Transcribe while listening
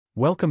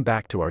Welcome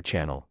back to our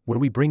channel, where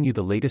we bring you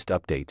the latest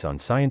updates on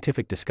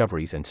scientific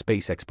discoveries and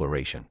space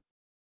exploration.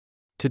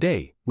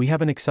 Today, we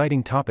have an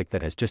exciting topic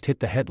that has just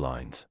hit the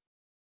headlines.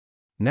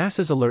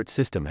 NASA's alert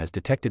system has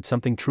detected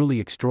something truly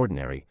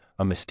extraordinary,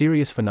 a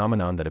mysterious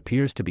phenomenon that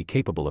appears to be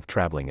capable of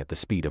traveling at the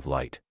speed of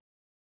light.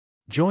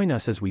 Join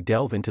us as we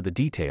delve into the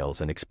details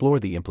and explore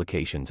the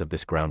implications of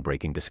this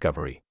groundbreaking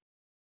discovery.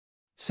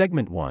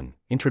 Segment 1: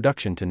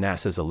 Introduction to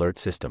NASA's Alert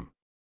System.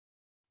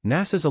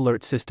 NASA's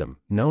Alert System,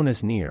 known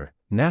as NEAR,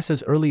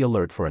 NASA's Early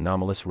Alert for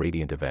Anomalous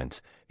Radiant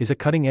Events, is a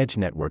cutting-edge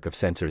network of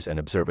sensors and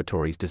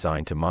observatories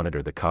designed to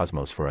monitor the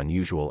cosmos for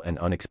unusual and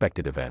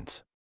unexpected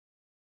events.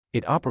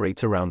 It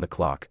operates around the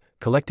clock,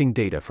 collecting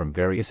data from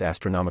various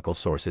astronomical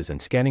sources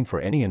and scanning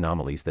for any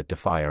anomalies that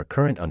defy our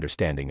current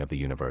understanding of the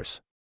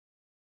universe.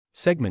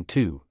 Segment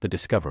 2: The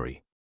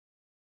Discovery.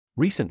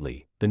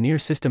 Recently, the NEAR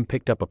system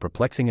picked up a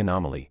perplexing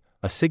anomaly,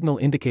 a signal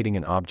indicating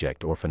an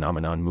object or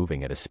phenomenon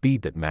moving at a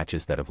speed that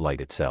matches that of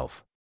light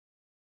itself.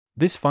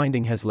 This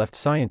finding has left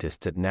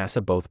scientists at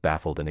NASA both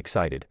baffled and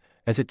excited,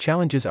 as it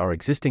challenges our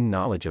existing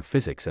knowledge of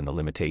physics and the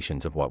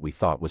limitations of what we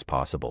thought was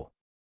possible.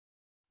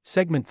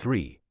 Segment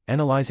 3: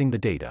 Analyzing the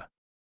data.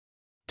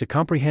 To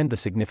comprehend the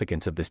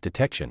significance of this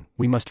detection,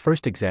 we must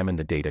first examine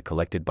the data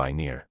collected by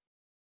NEAR.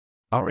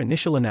 Our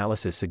initial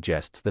analysis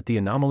suggests that the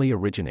anomaly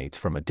originates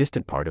from a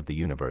distant part of the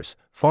universe,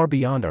 far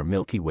beyond our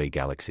Milky Way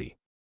galaxy.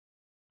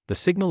 The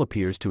signal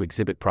appears to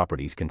exhibit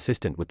properties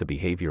consistent with the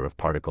behavior of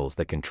particles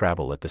that can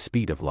travel at the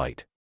speed of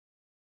light.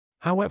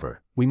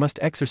 However, we must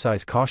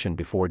exercise caution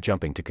before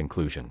jumping to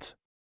conclusions.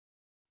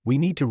 We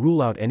need to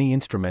rule out any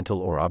instrumental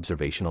or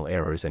observational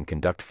errors and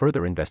conduct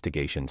further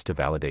investigations to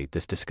validate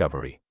this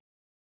discovery.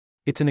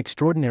 It's an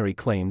extraordinary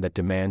claim that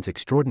demands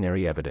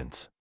extraordinary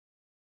evidence.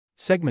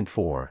 Segment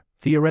 4: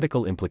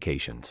 Theoretical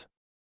Implications.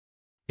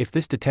 If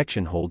this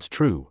detection holds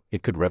true,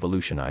 it could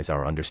revolutionize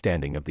our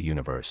understanding of the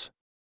universe.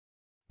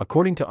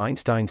 According to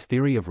Einstein's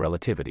theory of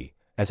relativity,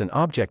 as an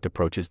object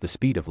approaches the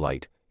speed of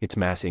light, its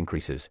mass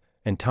increases,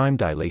 and time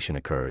dilation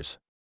occurs.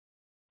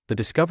 The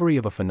discovery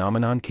of a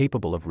phenomenon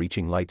capable of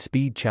reaching light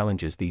speed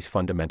challenges these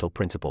fundamental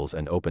principles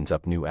and opens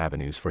up new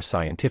avenues for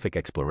scientific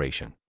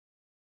exploration.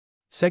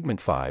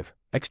 Segment 5: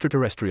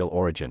 Extraterrestrial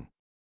Origin.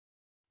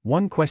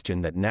 One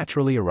question that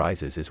naturally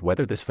arises is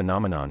whether this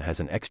phenomenon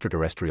has an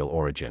extraterrestrial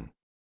origin.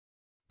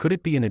 Could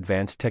it be an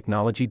advanced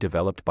technology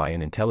developed by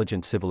an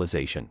intelligent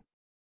civilization?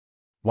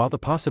 While the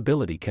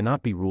possibility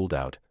cannot be ruled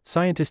out,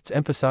 scientists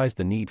emphasize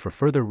the need for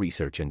further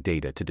research and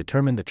data to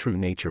determine the true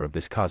nature of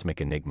this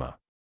cosmic enigma.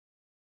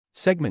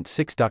 Segment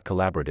 6: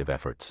 Collaborative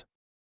Efforts.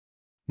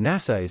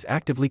 NASA is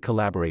actively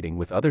collaborating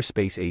with other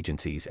space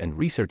agencies and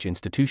research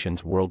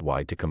institutions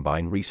worldwide to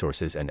combine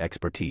resources and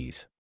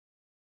expertise.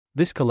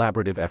 This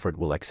collaborative effort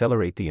will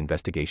accelerate the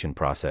investigation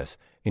process,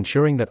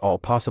 ensuring that all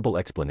possible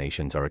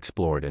explanations are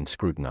explored and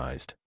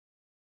scrutinized.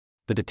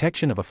 The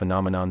detection of a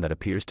phenomenon that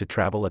appears to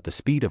travel at the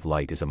speed of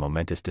light is a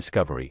momentous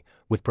discovery,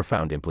 with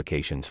profound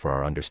implications for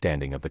our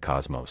understanding of the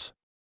cosmos.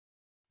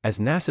 As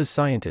NASA's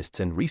scientists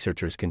and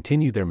researchers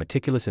continue their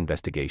meticulous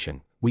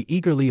investigation, we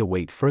eagerly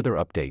await further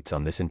updates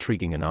on this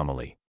intriguing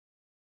anomaly.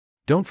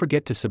 Don't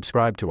forget to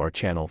subscribe to our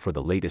channel for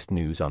the latest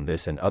news on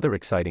this and other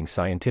exciting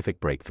scientific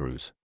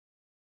breakthroughs.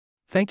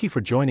 Thank you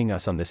for joining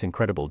us on this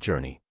incredible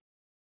journey.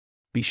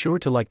 Be sure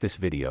to like this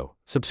video,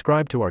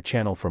 subscribe to our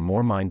channel for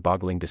more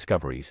mind-boggling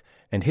discoveries,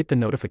 and hit the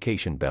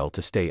notification bell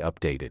to stay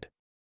updated.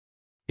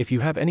 If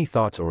you have any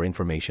thoughts or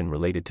information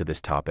related to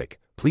this topic,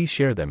 please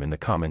share them in the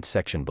comments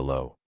section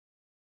below.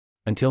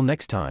 Until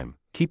next time,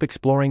 keep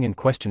exploring and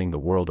questioning the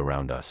world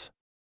around us.